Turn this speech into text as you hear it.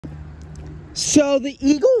So the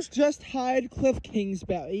Eagles just hired Kliff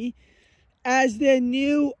Kingsbury as their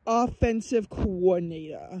new offensive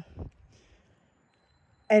coordinator.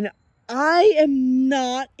 And I am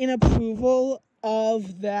not in approval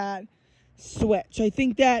of that switch. I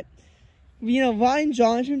think that, Ryan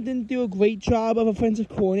Johnson didn't do a great job of offensive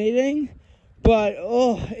coordinating. But,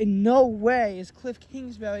 in no way is Kliff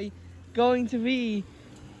Kingsbury going to be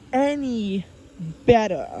any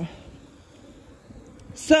better.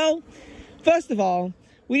 So, first of all,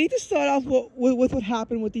 we need to start off with what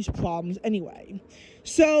happened with these problems anyway.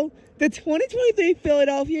 So, the 2023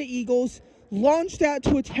 Philadelphia Eagles launched out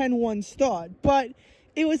to a 10-1 start, but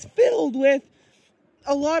it was filled with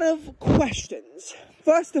a lot of questions.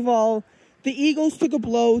 First of all, the Eagles took a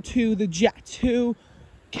blow to the Jets, who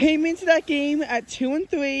came into that game at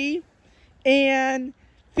 2-3 and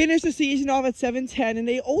finished the season off at 7-10, and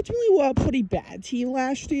they ultimately were a pretty bad team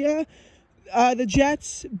last year, the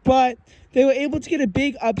Jets, but they were able to get a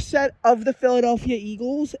big upset of the Philadelphia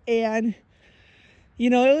Eagles, and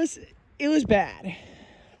it was bad.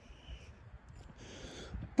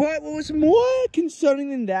 But what was more concerning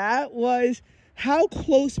than that was how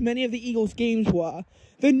close many of the Eagles' games were.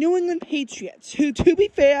 The New England Patriots, who, to be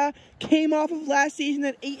fair, came off of last season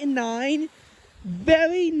at 8-9,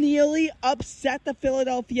 very nearly upset the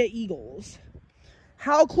Philadelphia Eagles.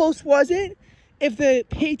 How close was it? If the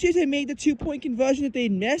Patriots had made the 2-point conversion that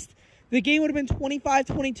they'd missed, the game would have been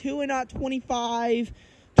 25-22 and not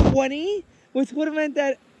 25-20, which would have meant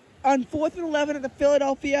that on 4th and 11 at the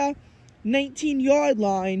Philadelphia 19-yard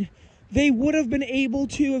line, they would have been able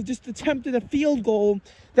to have just attempted a field goal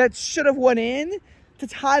that should have went in to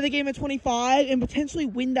tie the game at 25 and potentially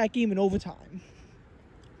win that game in overtime.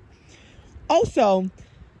 Also,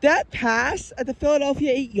 that pass at the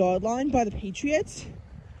Philadelphia 8-yard line by the Patriots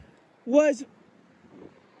was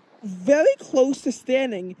very close to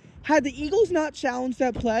standing. Had the Eagles not challenged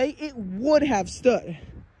that play, it would have stood.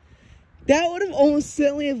 That would have almost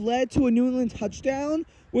certainly have led to a New England touchdown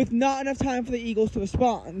with not enough time for the Eagles to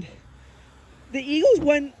respond. The Eagles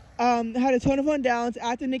had a ton of rundowns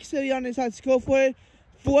after Nick Sirianni decided to go for it.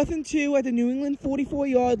 4th and 2 at the New England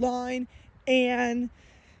 44-yard line, and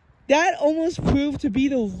that almost proved to be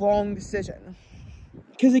the wrong decision.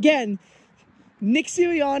 Because again, Nick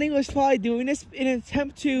Sirianni was probably doing this in an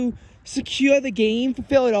attempt to secure the game for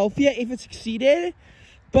Philadelphia if it succeeded,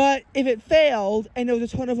 but if it failed and there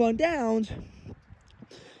was a ton of rundowns,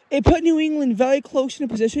 it put New England very close in a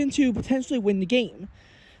position to potentially win the game.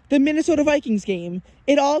 The Minnesota Vikings game,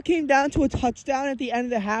 it all came down to a touchdown at the end of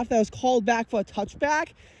the half that was called back for a touchback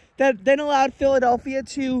that then allowed Philadelphia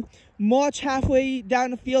to march halfway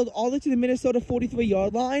down the field all the way to the Minnesota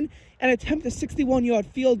 43-yard line and attempt a 61-yard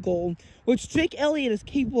field goal, which Jake Elliott is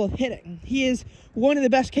capable of hitting. He is one of the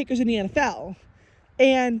best kickers in the NFL.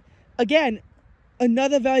 And again,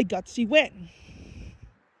 another very gutsy win.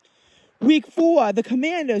 Week 4, the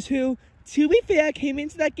Commanders, who, to be fair, came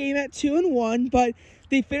into that game at 2-1, but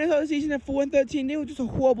they finished out the season at 4-13. They were just a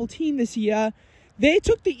horrible team this year. They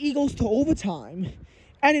took the Eagles to overtime.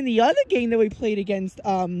 And in the other game that we played against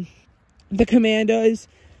the Commanders,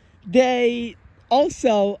 they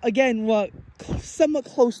also, again, were somewhat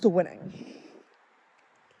close to winning.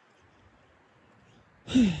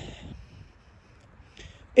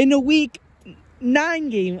 In the Week 9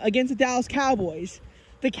 game against the Dallas Cowboys,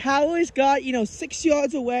 the Cowboys got, 6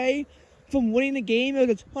 yards away from winning the game. It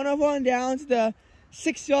was a ton of rundowns to the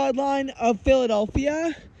 6-yard line of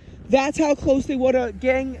Philadelphia. That's how close they were to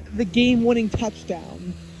getting the game-winning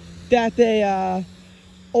touchdown that they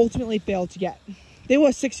ultimately failed to get. They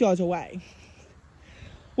were 6 yards away.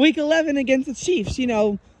 Week 11 against the Chiefs,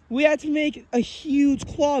 we had to make a huge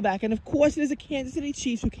clawback. And, of course, it is the Kansas City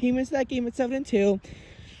Chiefs who came into that game at 7-2.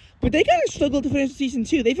 But they kind of struggled to finish the season,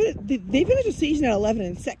 too. They finished the season at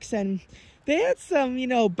 11-6. And they had some,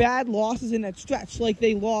 bad losses in that stretch. Like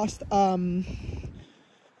they lost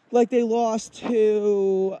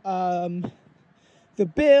to the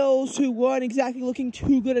Bills, who weren't exactly looking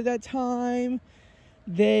too good at that time.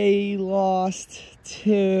 They lost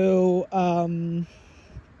to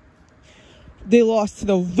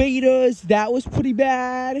the Raiders. That was pretty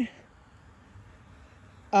bad.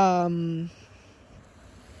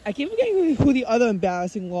 I keep forgetting who the other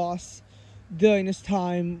embarrassing loss during this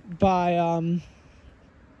time by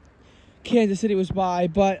Kansas City was by.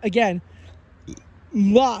 But again,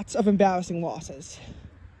 lots of embarrassing losses.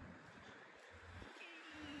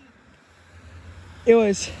 It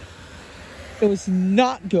was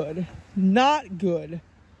not good. Not good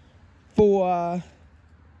for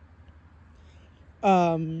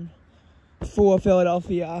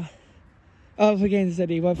Philadelphia. For Kansas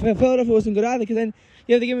City. But Philadelphia wasn't good either, because then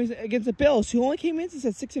the game against the Bills, who only came in at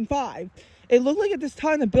 6-5. It looked like at this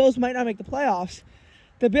time the Bills might not make the playoffs.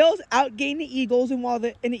 The Bills outgained the Eagles, and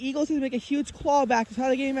the Eagles had to make a huge clawback to tie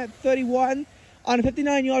the game at 31 on a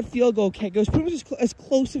 59-yard field goal kick. It was pretty much as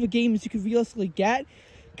close of a game as you could realistically get,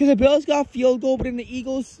 because the Bills got a field goal, but then the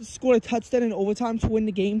Eagles scored a touchdown in overtime to win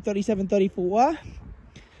the game 37-34.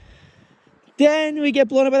 Then we get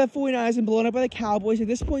blown up by the 49ers and blown up by the Cowboys. At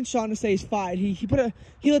this point, Sean Desai is fired. He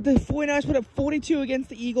let the 49ers put up 42 against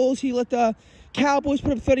the Eagles. He let the Cowboys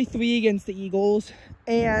put up 33 against the Eagles.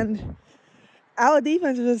 And our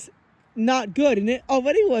defense was not good, and it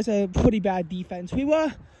already was a pretty bad defense. We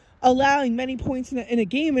were allowing many points in a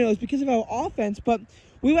game, and it was because of our offense, but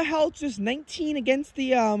we were held just 19 against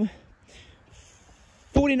the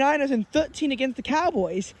 49ers and 13 against the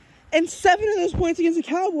Cowboys. And 7 of those points against the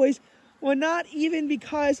Cowboys were not even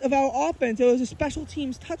because of our offense. It was a special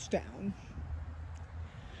teams touchdown.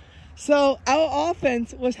 So our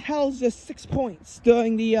offense was held just 6 points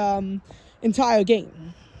during the entire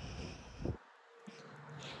game.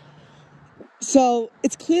 So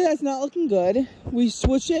it's clear that's not looking good. We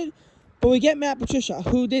switch it, but we get Matt Patricia,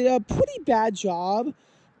 who did a pretty bad job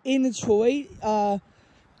in Detroit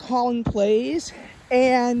calling plays,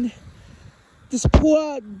 and this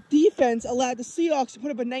poor defense allowed the Seahawks to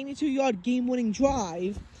put up a 92-yard game-winning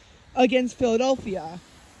drive against Philadelphia,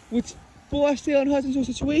 which forced Jalen Hurts into a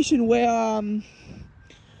situation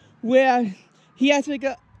where he had to make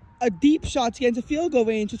a deep shot to get into field goal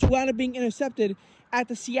range, which wound up being intercepted at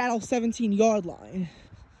the Seattle 17-yard line.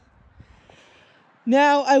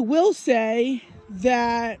 Now, I will say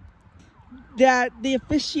that the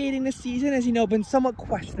officiating this season has, been somewhat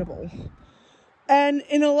questionable. And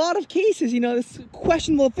in a lot of cases, this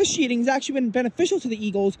questionable officiating has actually been beneficial to the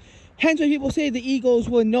Eagles. Hence why people say the Eagles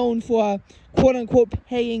were known for, quote-unquote,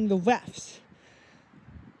 paying the refs.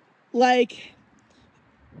 Like,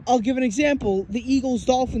 I'll give an example. The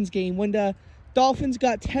Eagles-Dolphins game, when the Dolphins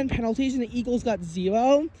got 10 penalties and the Eagles got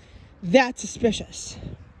 0, that's suspicious.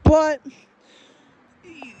 But,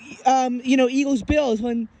 Eagles-Bills,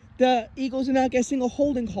 when the Eagles did not get a single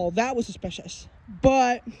holding call, that was suspicious.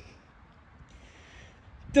 But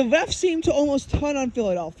the refs seemed to almost turn on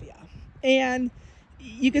Philadelphia. And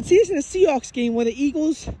you could see this in the Seahawks game where the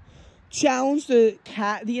Eagles challenged the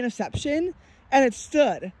interception, and it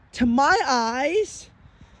stood. To my eyes,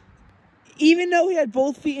 even though he had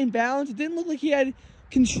both feet in bounds, it didn't look like he had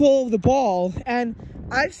control of the ball. And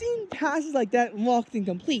I've seen passes like that marked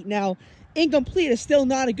incomplete. Now, incomplete is still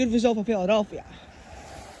not a good result for Philadelphia.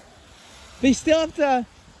 They still have to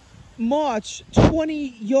march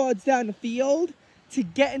 20 yards down the field to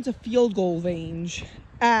get into field goal range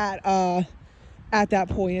at that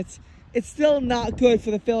point. It's still not good for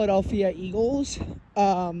the Philadelphia Eagles.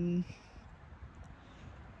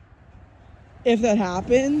 If that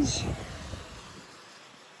happens.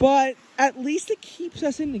 But at least it keeps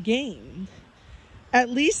us in the game. At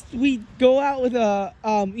least we go out with a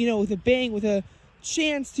with a bang, with a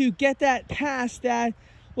chance to get that pass that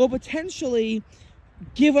will potentially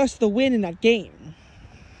give us the win in that game.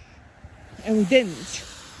 And we didn't.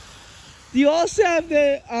 You also have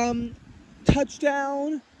the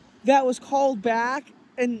touchdown that was called back,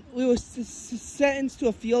 and we were sentenced to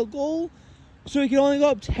a field goal, so we could only go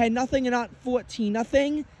up 10-0 and not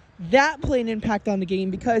 14-0. That played an impact on the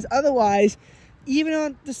game, because otherwise, even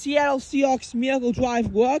on the Seattle Seahawks miracle drive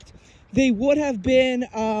worked, they would have been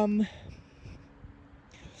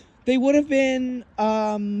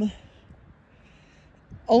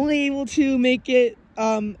only able to make it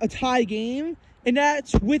a tie game, and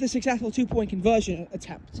that's with a successful 2-point conversion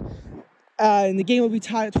attempt. And the game will be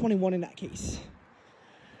tied at 21 in that case.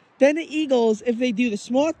 Then the Eagles, if they do the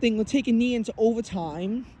smart thing, will take a knee into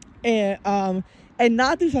overtime and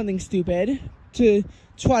not do something stupid to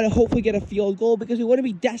try to hopefully get a field goal, because we wouldn't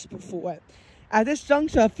be desperate for it. At this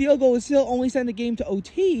juncture, a field goal would still only send the game to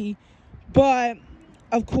OT, but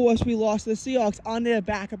of course we lost to the Seahawks on their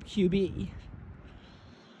backup QB.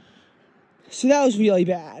 So that was really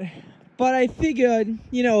bad. But I figured,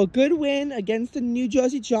 a good win against the New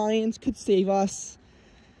Jersey Giants could save us.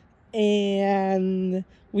 And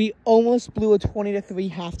we almost blew a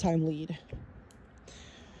 20-3 halftime lead.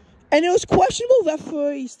 And it was questionable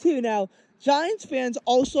referees too. Now, Giants fans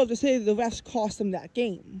also have to say that the refs cost them that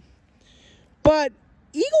game. But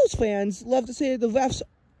Eagles fans love to say that the refs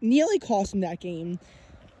nearly cost them that game.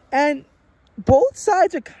 And both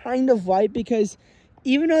sides are kind of right, because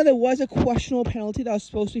even though there was a questionable penalty that was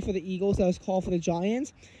supposed to be for the Eagles that was called for the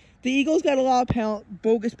Giants, the Eagles got a lot of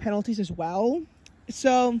bogus penalties as well.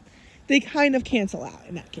 So they kind of cancel out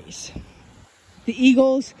in that case. The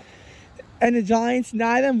Eagles, And the Giants,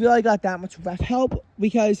 neither of them really got that much ref help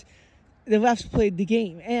because the refs played the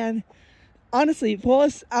game. And honestly, for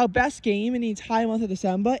us, our best game in the entire month of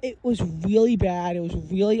December, it was really bad. It was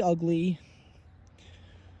really ugly.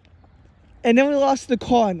 And then we lost to the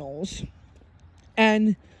Cardinals.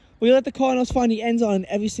 And we let the Cardinals find the end zone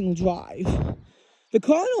every single drive. The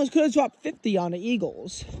Cardinals could have dropped 50 on the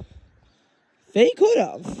Eagles. They could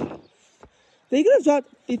have. They could have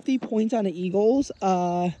dropped 50 points on the Eagles.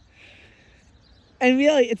 And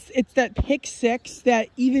really, it's that pick six that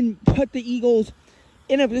even put the Eagles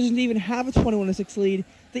in a position to even have a 21-6 lead.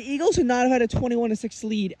 The Eagles should not have had a 21-6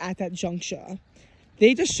 lead at that juncture.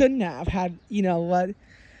 They just shouldn't have had, what.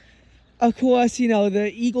 Of course,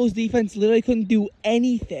 the Eagles defense literally couldn't do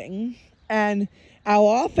anything. And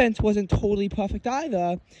our offense wasn't totally perfect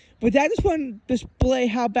either. But that just wanted to display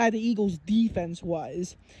how bad the Eagles defense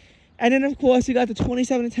was. And then, of course, we got the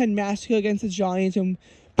 27-10 massacre against the Giants, and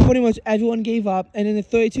pretty much everyone gave up. And then the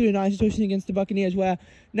 32-9 situation against the Buccaneers, where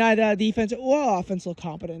neither defense or offense looked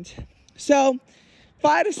competent. So,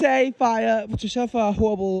 fire to say, fire Patricia for a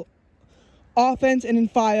horrible offense, and then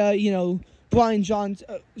fire, Brian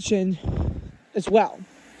Johnson as well.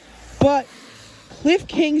 But Kliff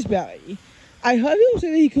Kingsbury, I heard people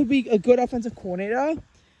say that he could be a good offensive coordinator.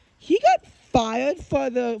 He got fired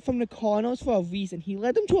from the Cardinals for a reason. He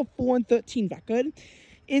led them to a 4-13 record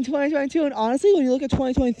in 2022. And honestly, when you look at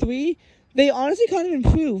 2023, they honestly kind of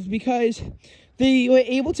improved because they were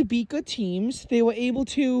able to beat good teams. They were able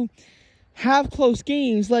to have close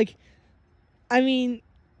games. When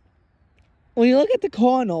you look at the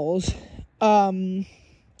Cardinals,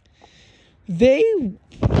 they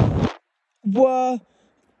were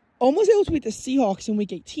almost able to beat the Seahawks in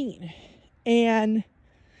Week 18. And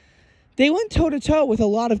they went toe-to-toe with a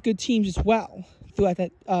lot of good teams as well throughout the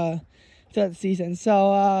season.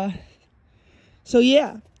 So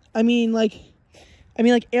yeah.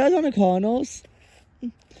 Arizona Cardinals,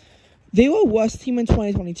 they were a worse team in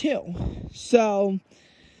 2022. So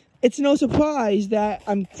it's no surprise that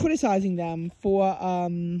I'm criticizing them for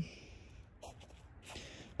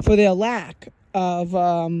their lack of,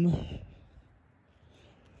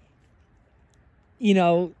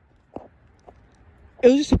 it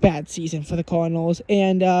was just a bad season for the Cardinals.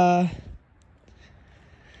 And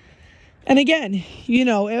again,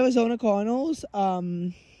 Arizona Cardinals,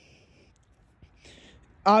 obviously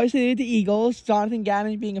they did the Eagles. Jonathan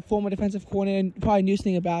Gannon being a former defensive coordinator probably knew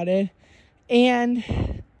something about it. And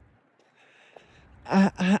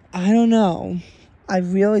I don't know. I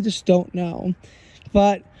really just don't know.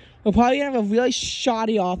 But we're probably going to have a really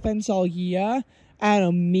shoddy offense all year. I don't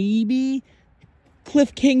know, maybe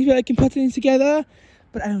Kliff Kingsbury can put things together.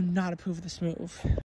 But I do not approve of this move.